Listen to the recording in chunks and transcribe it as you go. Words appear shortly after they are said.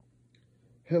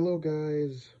Hello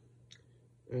guys,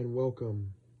 and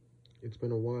welcome. It's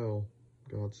been a while,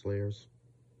 God Slayers.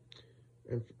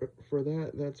 And for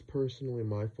that's personally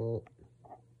my fault.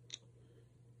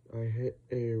 I hit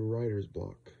a writer's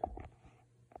block.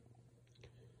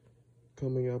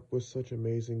 Coming up with such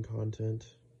amazing content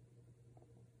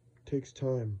takes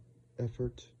time,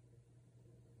 effort,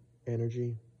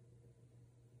 energy,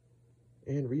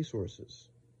 and resources.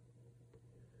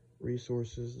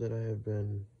 Resources that I have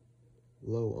been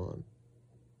low on.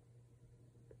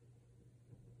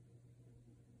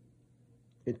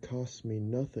 It costs me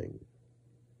nothing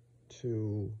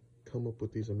to come up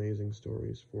with these amazing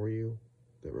stories for you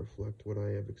that reflect what I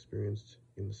have experienced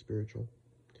in the spiritual.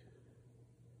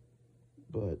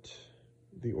 But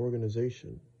the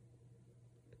organization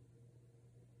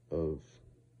of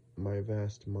my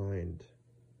vast mind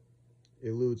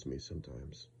eludes me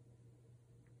sometimes.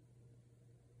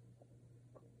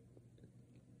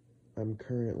 I'm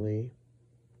currently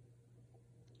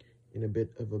in a bit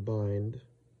of a bind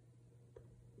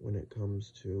when it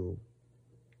comes to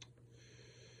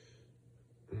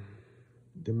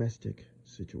domestic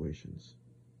situations.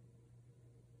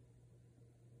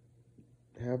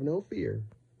 Have no fear.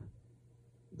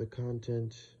 The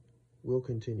content will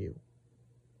continue.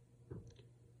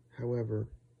 However,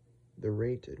 the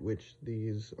rate at which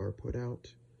these are put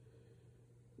out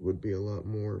would be a lot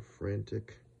more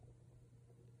frantic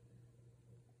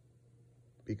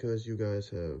because you guys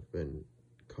have been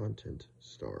content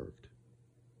starved.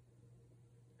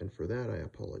 And for that, I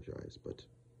apologize, but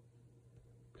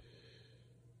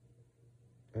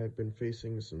I've been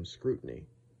facing some scrutiny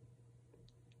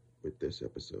with this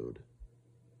episode.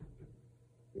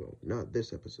 Well, not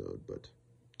this episode, but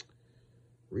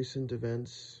recent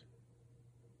events,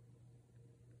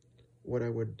 what I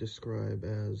would describe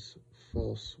as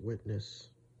false witness.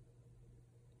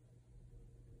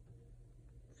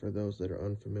 For those that are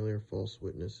unfamiliar, false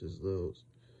witness is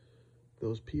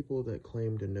those people that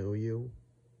claim to know you,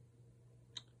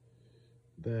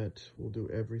 that will do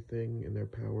everything in their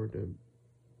power to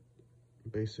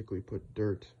basically put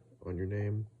dirt on your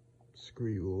name,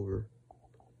 screw you over,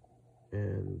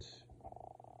 and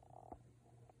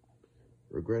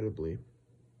regrettably,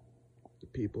 the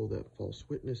people that false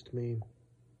witnessed me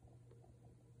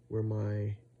were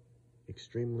my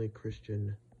extremely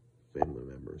Christian family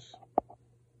members.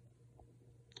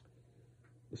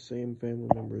 The same family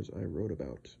members I wrote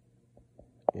about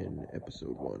in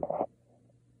episode 1.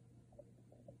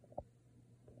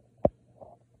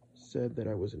 Said that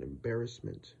I was an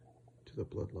embarrassment to the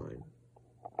bloodline.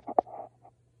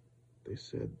 They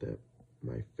said that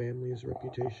my family's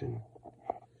reputation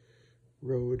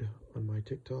rode on my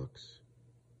TikToks,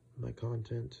 my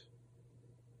content.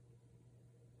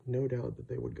 No doubt that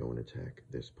they would go and attack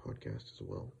this podcast as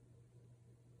well.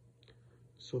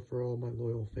 So for all my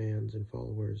loyal fans and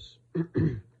followers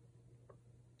and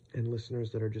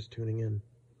listeners that are just tuning in,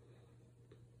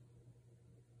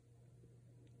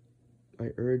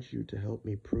 I urge you to help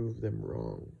me prove them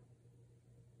wrong.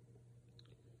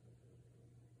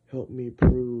 Help me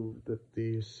prove that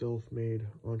the self-made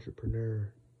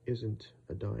entrepreneur isn't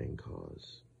a dying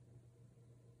cause.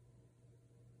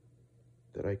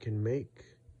 That I can make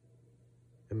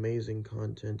amazing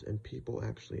content and people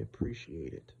actually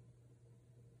appreciate it.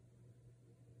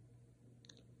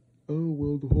 Oh,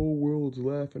 well, the whole world's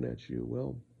laughing at you.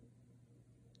 Well,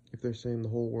 if they're saying the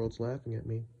whole world's laughing at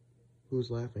me,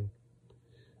 who's laughing?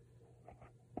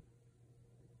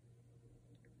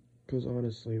 Because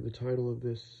honestly, the title of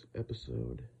this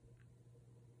episode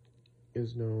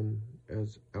is known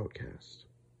as Outcast.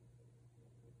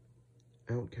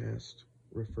 Outcast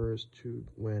refers to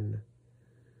when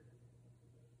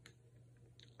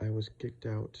I was kicked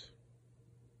out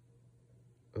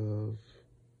of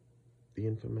the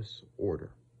infamous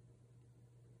order.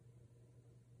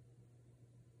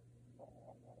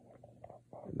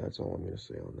 And that's all I'm going to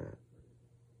say on that.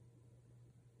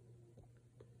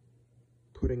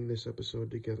 Putting this episode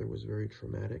together was very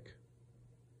traumatic.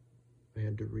 I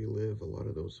had to relive a lot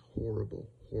of those horrible,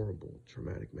 horrible,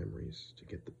 traumatic memories to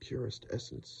get the purest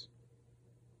essence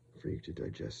for you to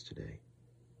digest today.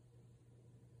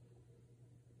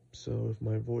 So if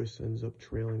my voice ends up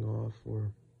trailing off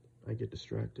or I get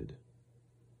distracted,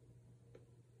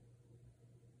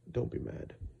 don't be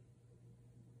mad.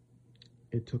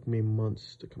 It took me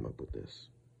months to come up with this,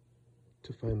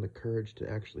 to find the courage to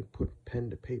actually put pen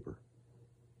to paper,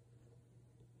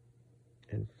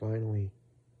 and finally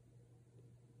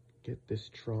get this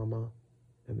trauma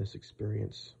and this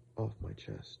experience off my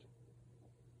chest.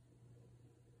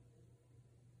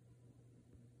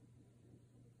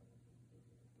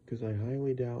 Because I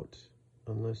highly doubt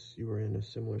unless you are in a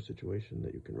similar situation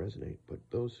that you can resonate. But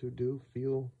those who do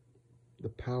feel the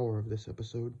power of this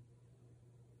episode,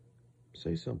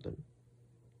 say something.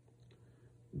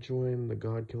 Join the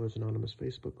God Killers Anonymous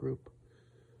Facebook group,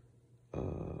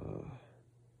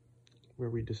 where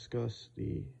we discuss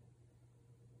the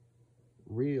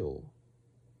real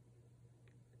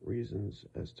reasons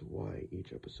as to why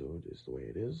each episode is the way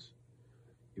it is.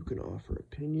 You can offer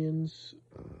opinions,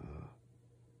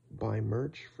 buy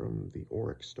merch from the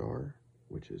Auric Star,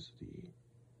 which is the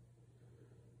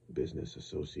business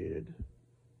associated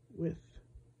with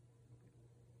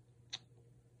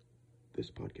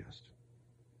this podcast.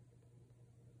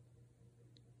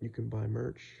 You can buy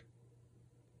merch,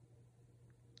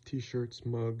 t-shirts,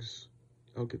 mugs.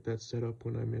 I'll get that set up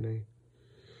when I'm in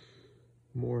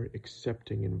a more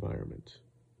accepting environment.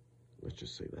 Let's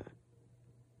just say that.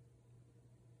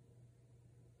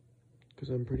 Because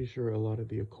I'm pretty sure a lot of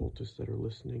the occultists that are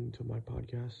listening to my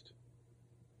podcast,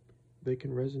 they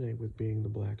can resonate with being the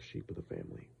black sheep of the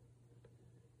family.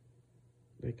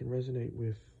 They can resonate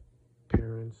with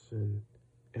parents and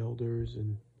elders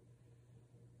and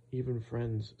even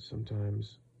friends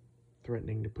sometimes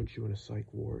threatening to put you in a psych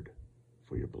ward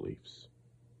for your beliefs.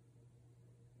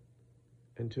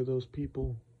 And to those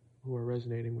people who are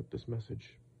resonating with this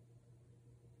message,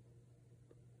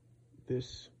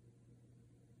 this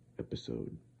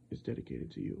episode is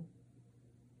dedicated to you.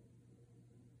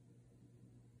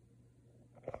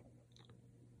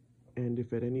 And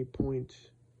if at any point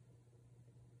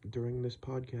during this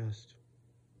podcast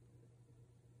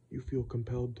you feel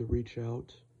compelled to reach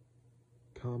out,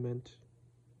 comment,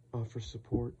 offer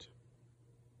support,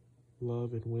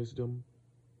 love, and wisdom,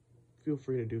 feel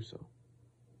free to do so.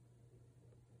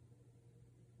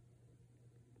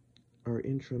 Our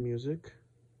intro music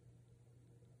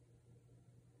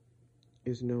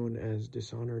is known as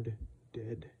Dishonored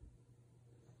Dead.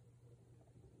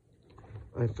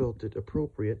 I felt it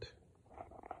appropriate,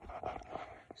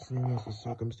 seeing as the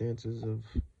circumstances of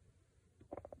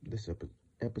this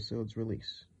episode's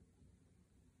release.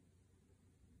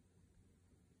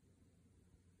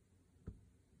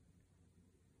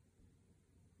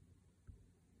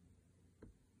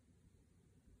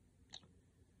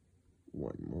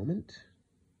 One moment.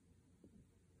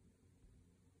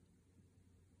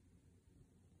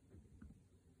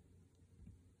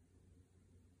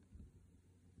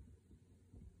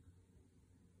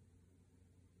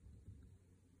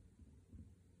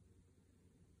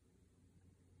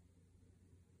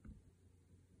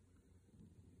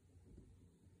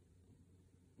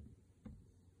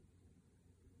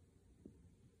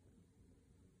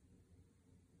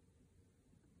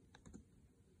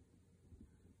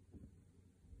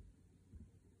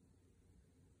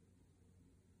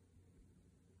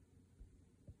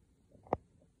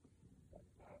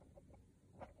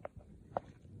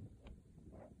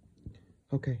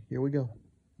 Okay, here we go.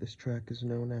 This track is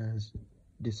known as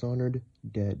Dishonored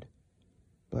Dead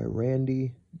by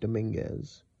Randy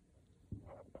Dominguez.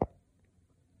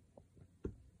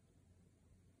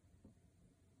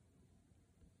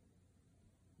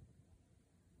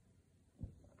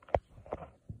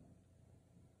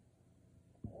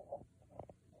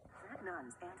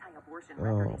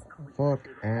 Oh, fuck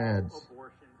ads. All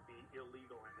abortions be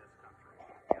illegal in this country.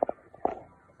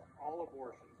 All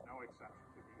abortions, no exception,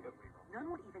 to be illegal. None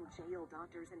would even jail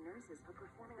doctors and nurses for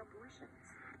performing abortions.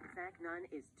 Fact none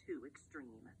is too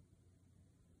extreme.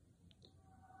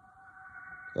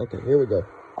 Okay, here we go.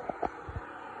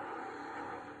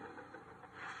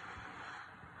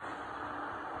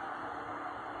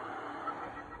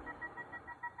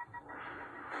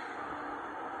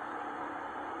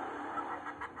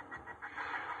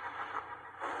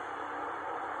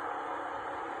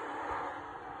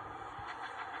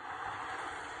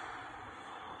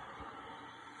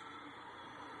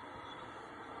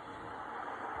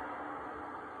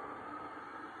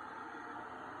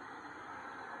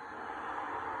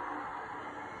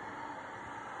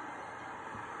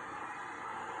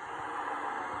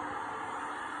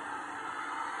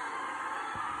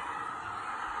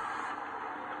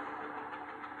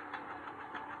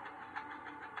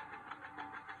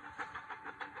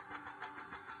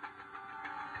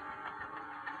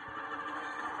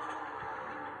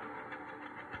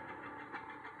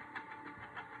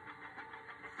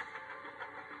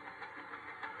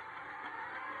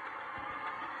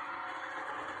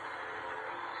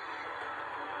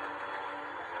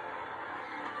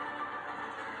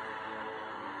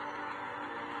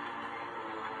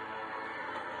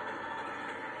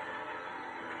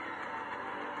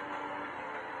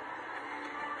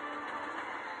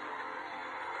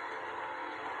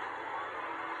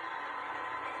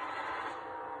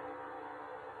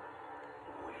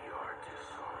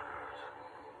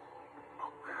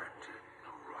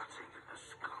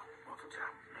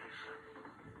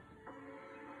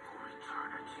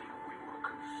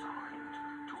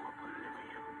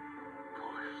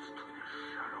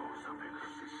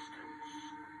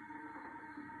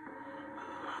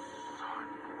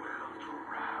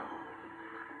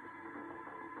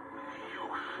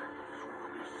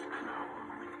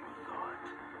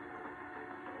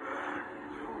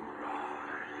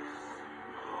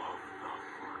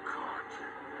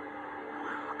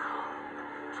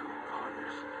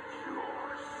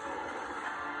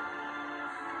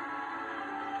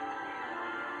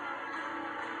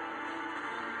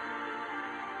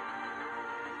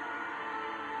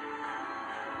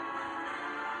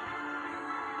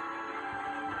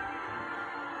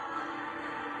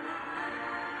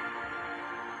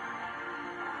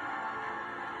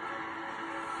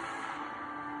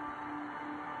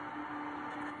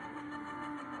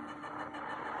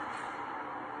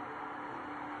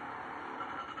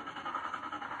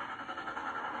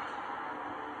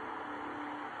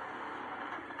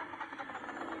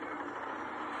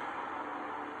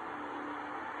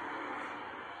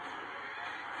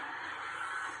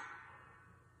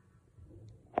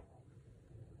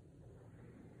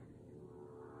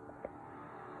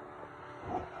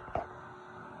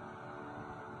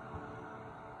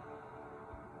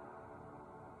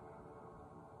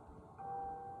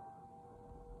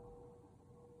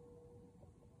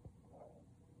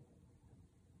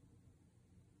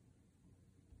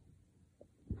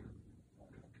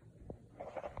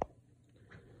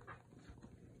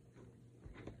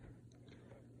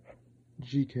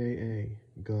 GKA,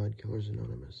 God Killers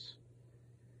Anonymous.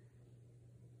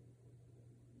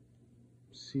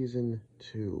 Season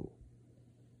 2.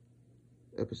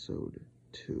 Episode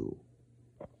 2.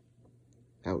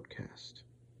 Outcast.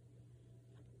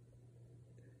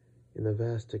 In the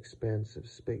vast expanse of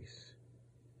space,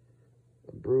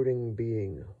 a brooding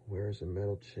being wears a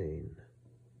metal chain,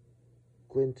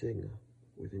 glinting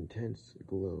with intense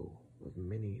glow of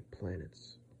many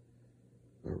planets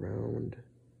around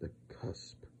the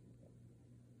cusp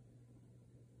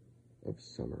of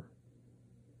summer.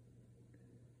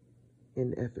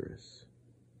 In Etheris,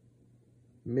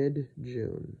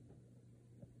 mid-June,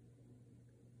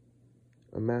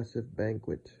 a massive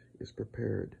banquet is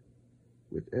prepared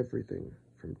with everything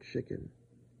from chicken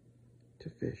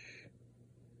to fish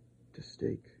to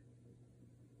steak.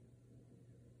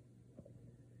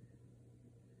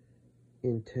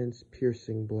 Intense,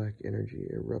 piercing black energy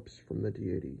erupts from the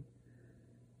deity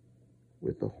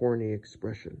with a horny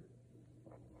expression.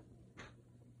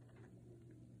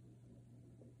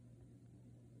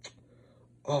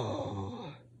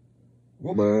 Ah,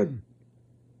 woman,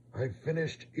 I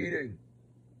finished eating.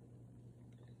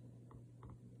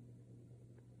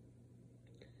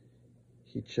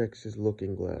 He checks his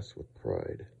looking glass with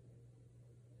pride.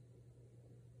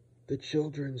 The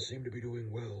children seem to be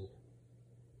doing well.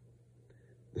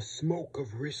 The smoke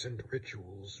of recent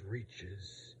rituals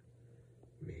reaches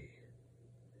me.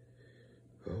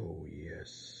 Oh,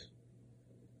 yes.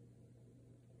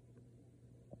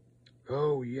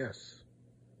 Oh, yes.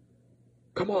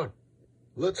 Come on,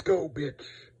 let's go, bitch.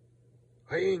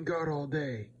 I ain't got all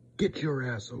day. Get your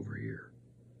ass over here.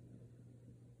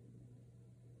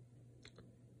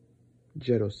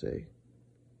 Jedose,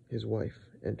 his wife,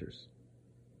 enters.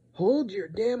 Hold your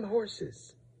damn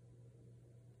horses.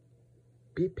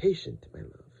 Be patient, my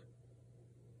love.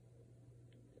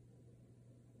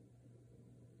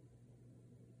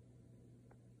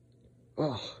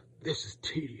 Oh, this is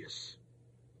tedious.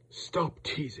 Stop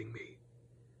teasing me.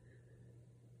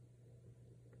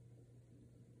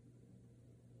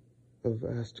 A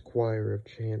vast choir of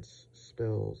chants,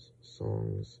 spells,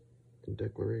 songs, and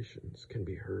declarations can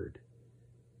be heard.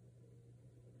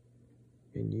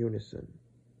 In unison.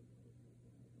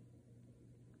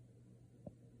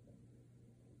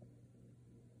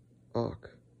 Ak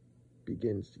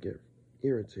begins to get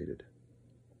irritated.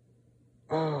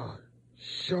 Ah,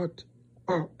 shut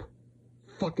up.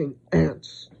 Fucking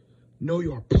ants. Know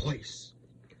your place.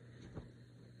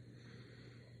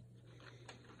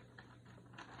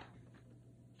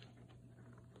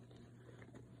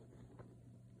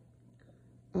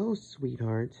 Oh,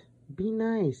 sweetheart, be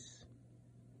nice.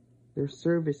 Their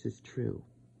service is true.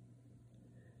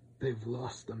 They've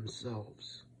lost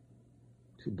themselves.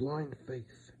 To blind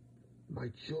faith, my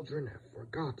children have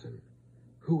forgotten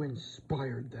who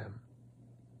inspired them.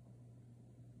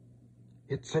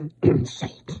 It's an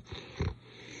insult.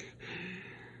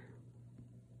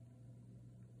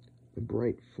 The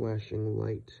bright flashing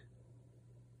light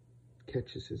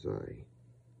catches his eye.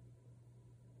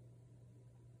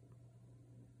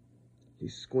 He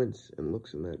squints and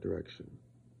looks in that direction.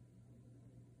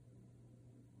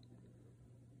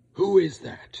 Who is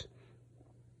that?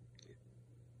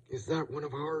 Is that one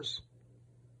of ours?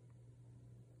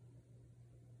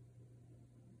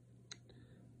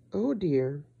 Oh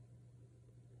dear.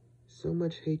 So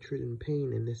much hatred and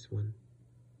pain in this one.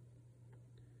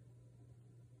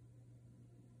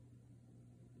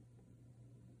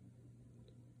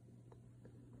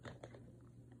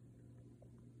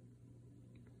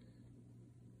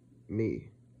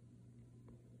 Me.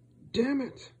 Damn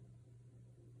it!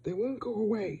 They won't go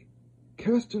away.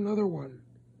 Cast another one.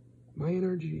 My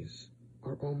energies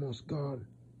are almost gone.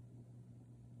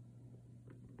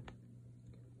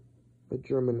 A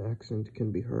German accent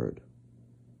can be heard.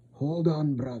 Hold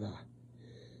on, brother.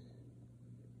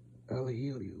 I'll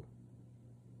heal you.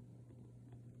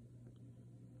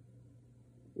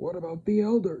 What about the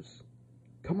elders?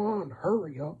 Come on,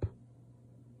 hurry up.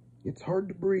 It's hard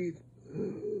to breathe.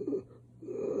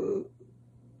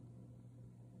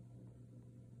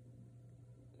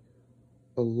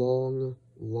 A long,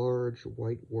 large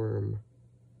white worm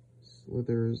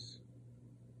slithers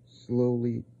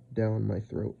slowly down my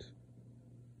throat.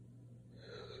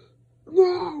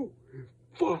 No!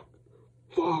 Fuck!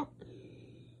 Fuck!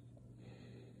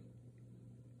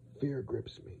 Fear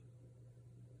grips me.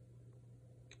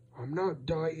 I'm not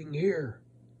dying here.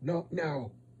 Not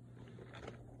now.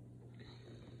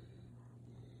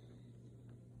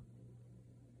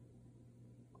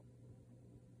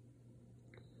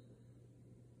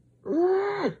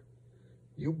 Ah!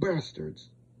 You bastards.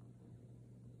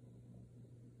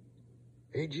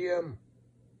 AGM,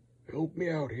 Help me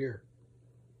out here.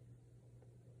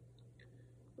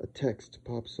 A text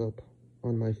pops up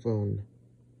on my phone.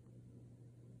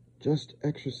 Just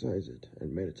exercise it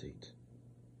and meditate.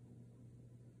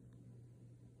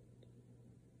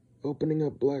 Opening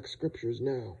up black scriptures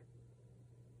now.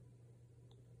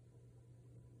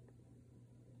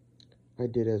 I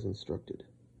did as instructed.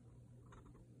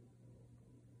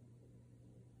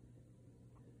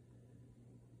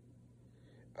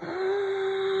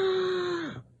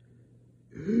 Ah!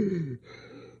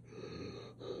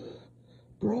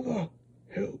 Brother,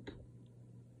 help.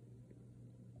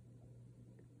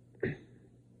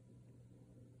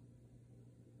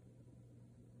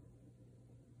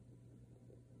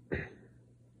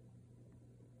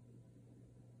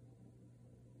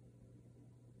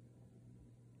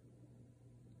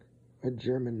 A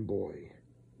German boy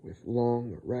with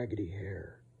long, raggedy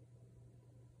hair,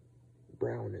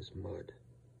 brown as mud,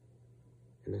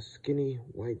 and a skinny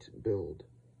white build,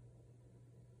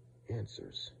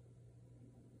 answers.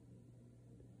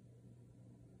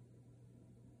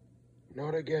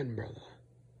 Not again, brother.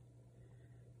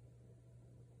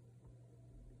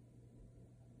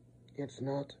 It's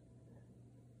not.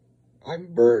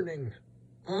 I'm burning.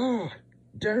 Ah,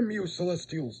 damn you,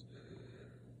 Celestials.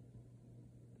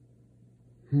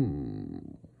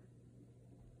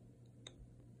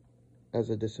 As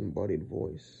a disembodied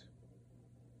voice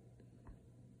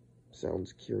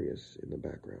sounds curious in the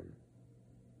background.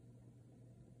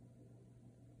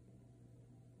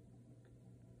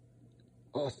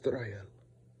 Austrael.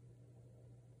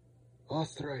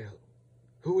 Austrael.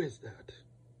 Who is that?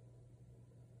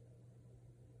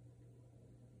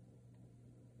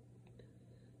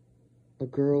 A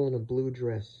girl in a blue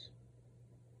dress,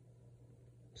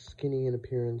 skinny in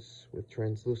appearance with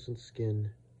translucent skin,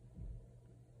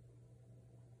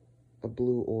 a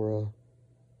blue aura,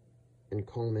 and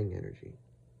calming energy,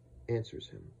 answers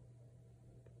him.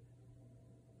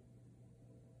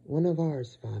 One of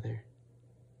ours, Father,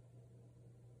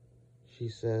 she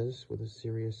says with a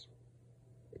serious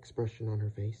expression on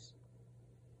her face.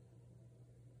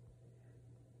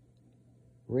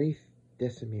 Wraith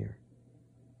Desimir.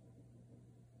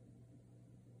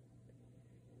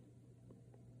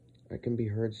 I can be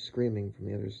heard screaming from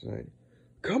the other side.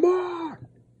 Come on!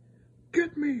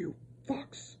 Get me, you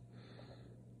fucks!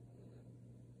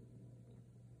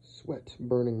 Sweat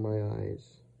burning my eyes.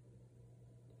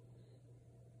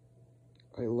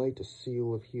 I light a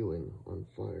seal of healing on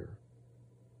fire.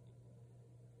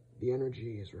 The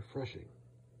energy is refreshing,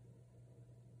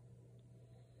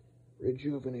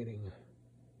 rejuvenating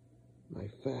my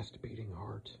fast-beating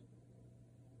heart,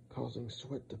 causing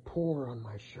sweat to pour on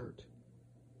my shirt.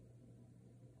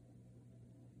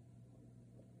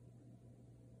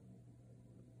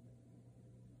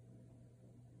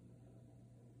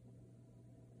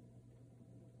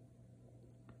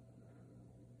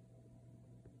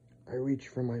 I reach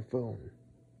for my phone,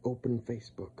 open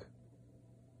Facebook,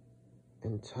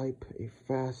 and type a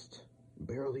fast,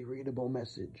 barely readable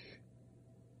message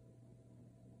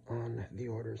on the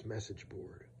order's message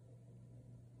board.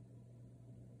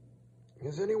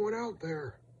 Is anyone out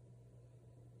there?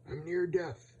 I'm near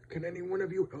death. Can any one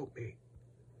of you help me?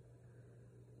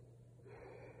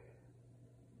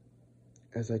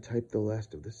 As I type the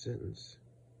last of the sentence,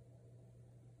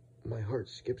 my heart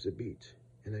skips a beat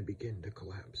and I begin to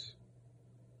collapse.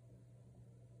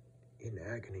 In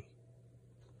agony.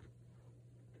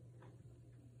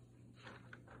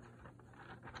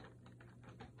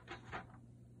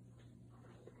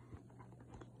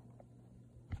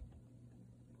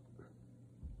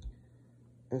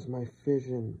 As my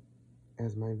vision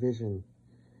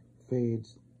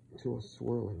fades to a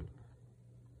swirling,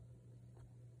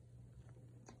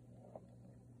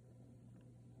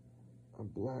 a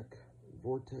black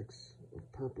vortex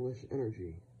of purplish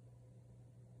energy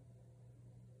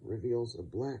reveals a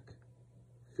black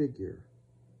figure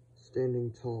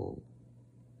standing tall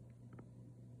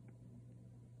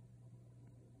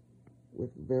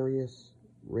with various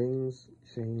rings,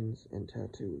 chains, and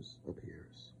tattoos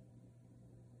appears.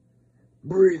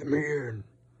 Breathe me in.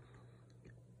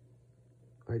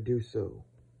 I do so.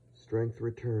 Strength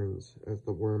returns as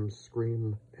the worms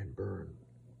scream and burn,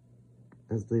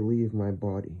 as they leave my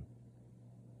body,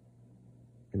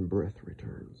 and breath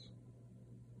returns.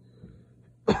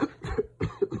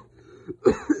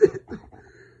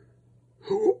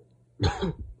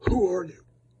 Who are you?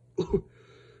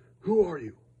 Who are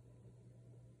you?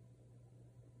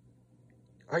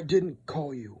 I didn't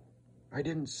call you. I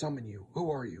didn't summon you.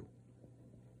 Who are you?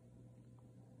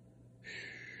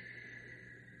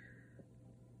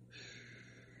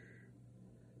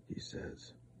 He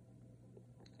says.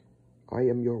 I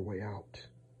am your way out.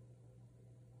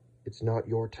 It's not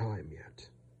your time yet.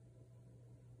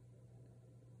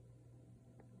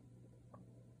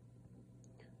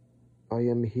 I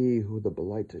am he who the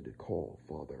blighted call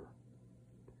Father,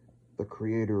 the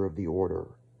creator of the order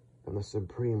and the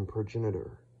supreme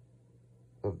progenitor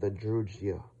of the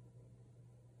Drujya.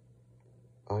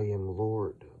 I am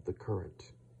Lord of the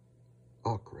current,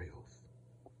 Akreoth.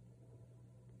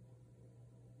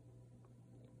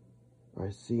 I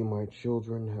see my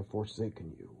children have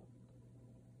forsaken you.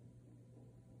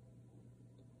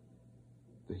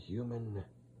 The human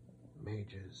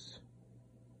mages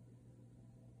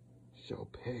shall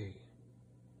pay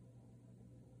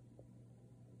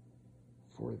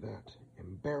for that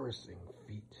embarrassing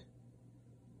feat.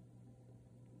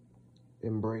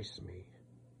 Embrace me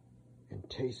and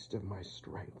taste of my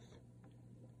strength,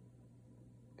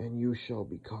 and you shall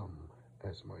become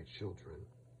as my children,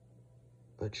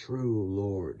 a true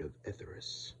lord of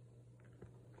Etheris.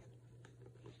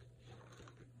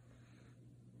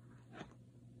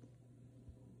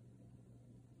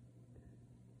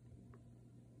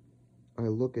 I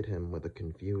look at him with a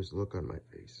confused look on my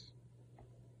face.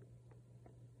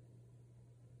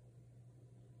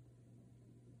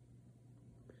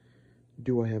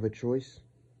 Do I have a choice?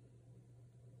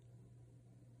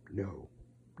 No,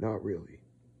 not really.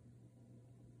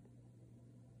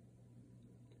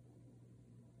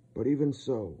 But even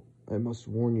so, I must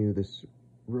warn you this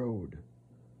road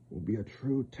will be a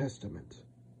true testament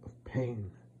of pain,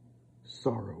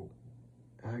 sorrow,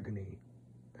 agony,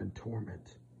 and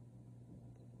torment.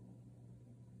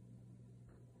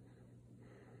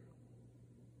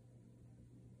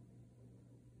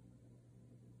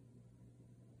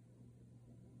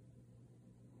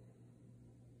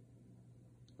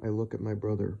 I look at my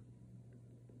brother,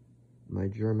 my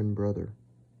German brother,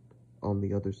 on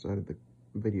the other side of the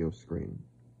video screen,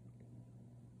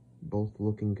 both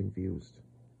looking confused.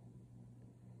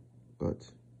 But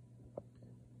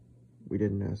we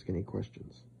didn't ask any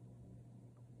questions.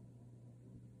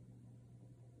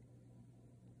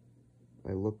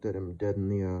 I looked at him dead in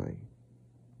the eye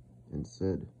and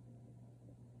said,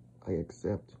 I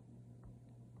accept.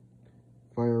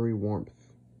 Fiery warmth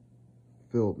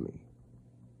filled me.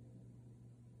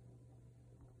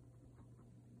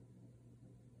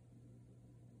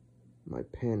 My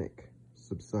panic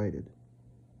subsided.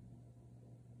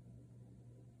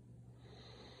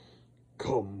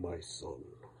 Come, my son.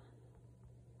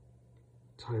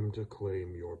 Time to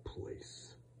claim your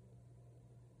place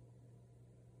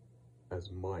as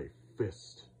my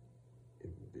fist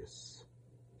in this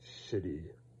shitty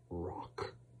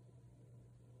rock.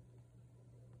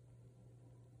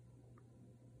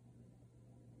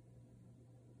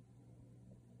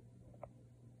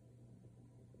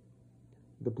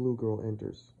 The blue girl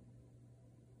enters.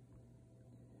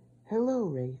 Hello,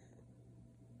 Wraith.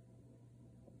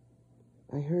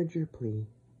 I heard your plea.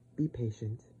 Be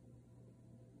patient.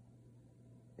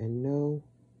 And no,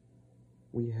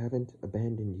 we haven't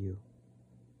abandoned you.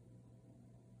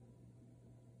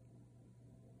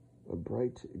 A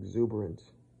bright, exuberant,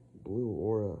 blue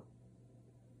aura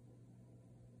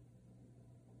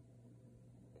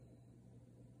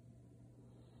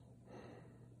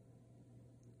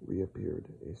reappeared.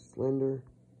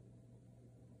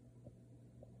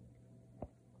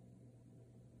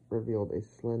 Revealed a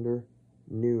slender,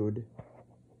 nude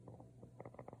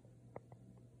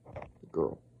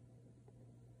girl.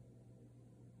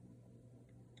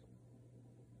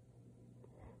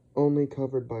 Only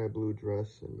covered by a blue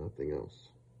dress and nothing else.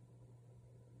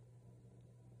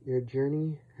 Your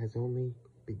journey has only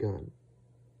begun.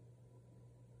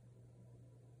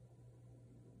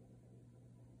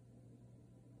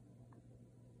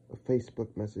 A Facebook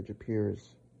message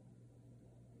appears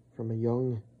from a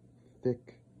young,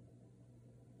 thick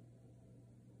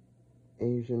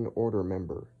Asian Order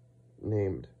member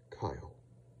named Kyle.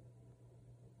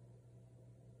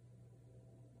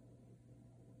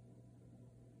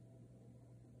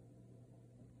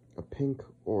 A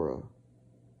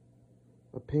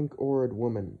pink-auraed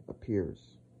woman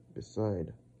appears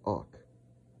beside Ak.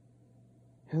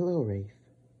 Hello, Wraith.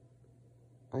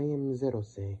 I am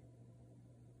Zerose.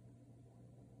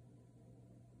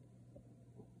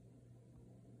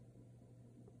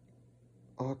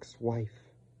 Ak's wife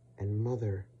and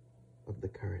mother of the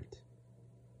current.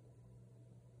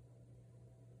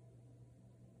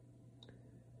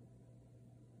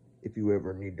 If you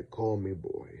ever need to call me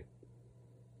boy,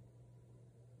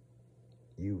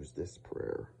 use this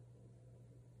prayer.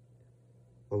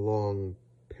 A long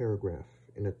paragraph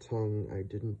in a tongue I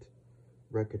didn't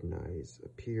recognize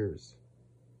appears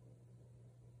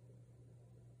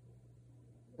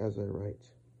as I write.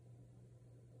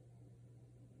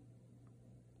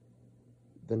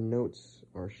 The notes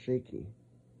are shaky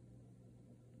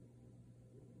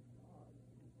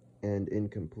and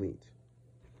incomplete.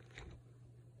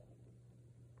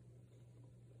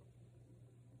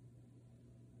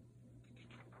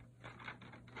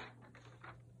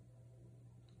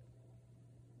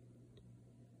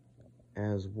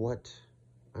 As what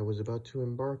I was about to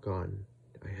embark on,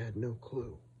 I had no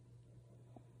clue.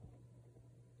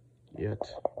 Yet,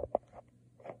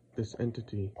 this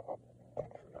entity,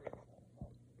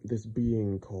 this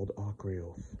being called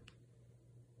Akreoth,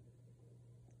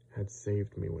 had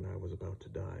saved me when I was about to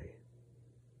die.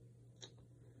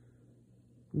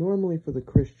 Normally for the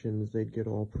Christians, they'd get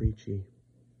all preachy.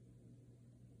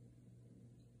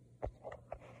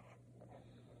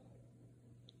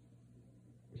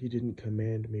 He didn't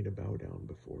command me to bow down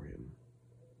before him.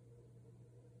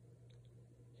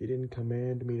 He didn't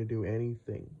command me to do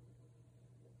anything.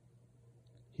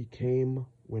 He came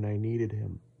when I needed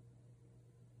him.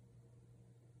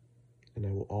 And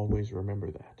I will always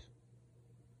remember that.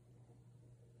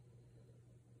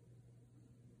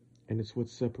 And it's what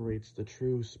separates the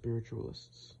true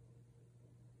spiritualists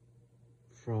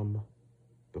from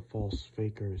the false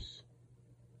fakers.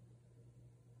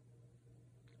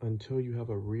 Until you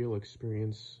have a real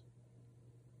experience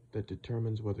that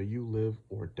determines whether you live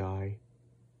or die,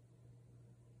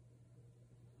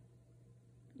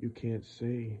 you can't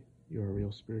say you're a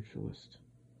real spiritualist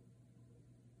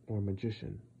or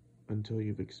magician until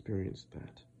you've experienced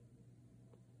that.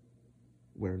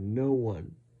 Where no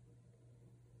one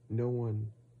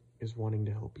is wanting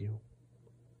to help you.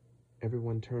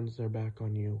 Everyone turns their back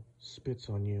on you, spits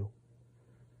on you,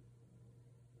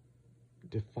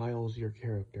 defiles your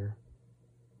character,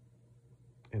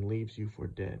 and leaves you for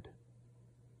dead.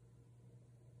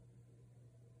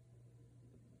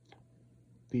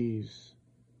 These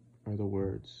are the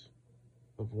words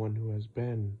of one who has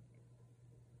been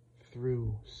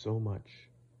through so much.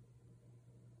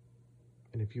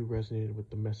 And if you resonated with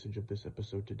the message of this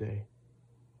episode today,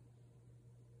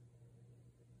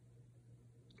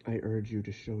 I urge you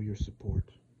to show your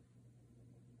support.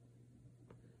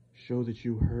 Show that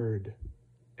you heard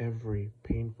every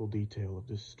painful detail of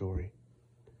this story.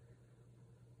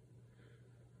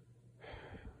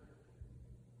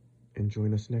 And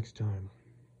join us next time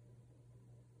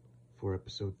for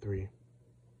episode 3,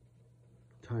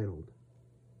 titled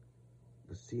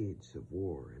The Seeds of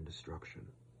War and Destruction.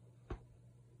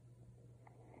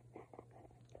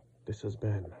 This has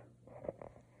been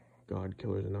God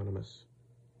Killers Anonymous,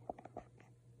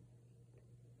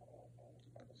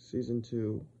 Season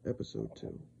 2, Episode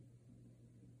 2.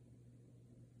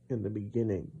 In the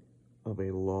beginning of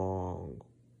a long,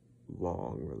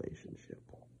 long relationship.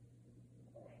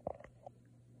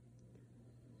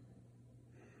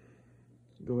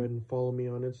 Go ahead and follow me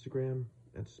on Instagram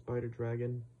at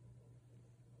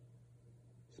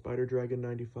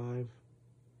SpiderDragon95.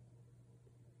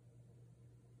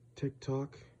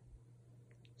 TikTok,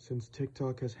 since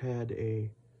TikTok has had a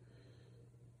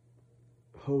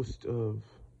host of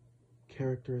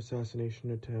character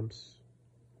assassination attempts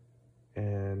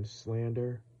and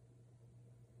slander,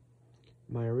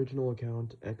 my original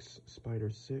account,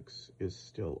 xspider6, is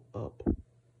still up.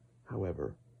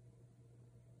 However,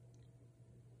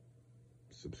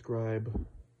 subscribe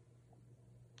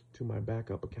to my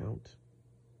backup account,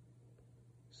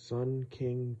 Sun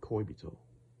King Koibito.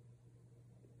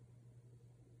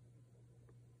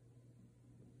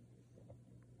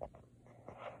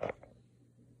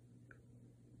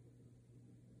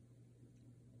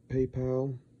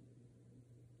 PayPal,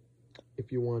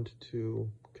 if you want to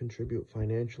contribute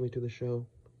financially to the show,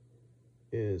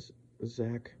 is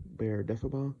Zach Bear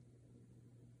Defaba,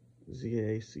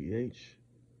 ZACHBAER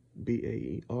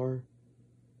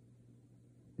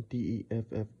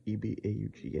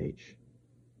DEFFEBAUGH.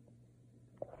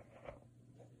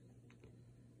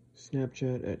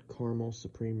 Snapchat at Caramel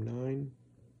Supreme 9.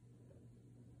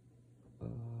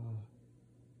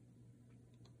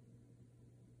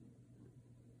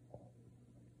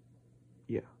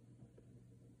 Yeah.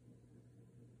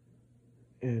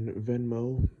 And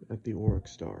Venmo at the Auric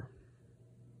Star.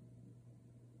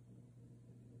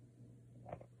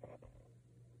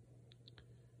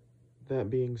 That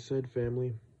being said,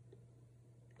 family,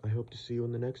 I hope to see you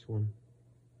in the next one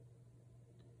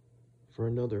for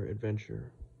another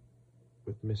adventure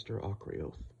with Mr.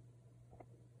 Akreoth.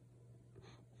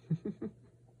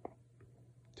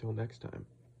 Till next time.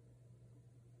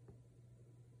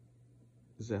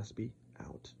 Zaspy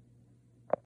out.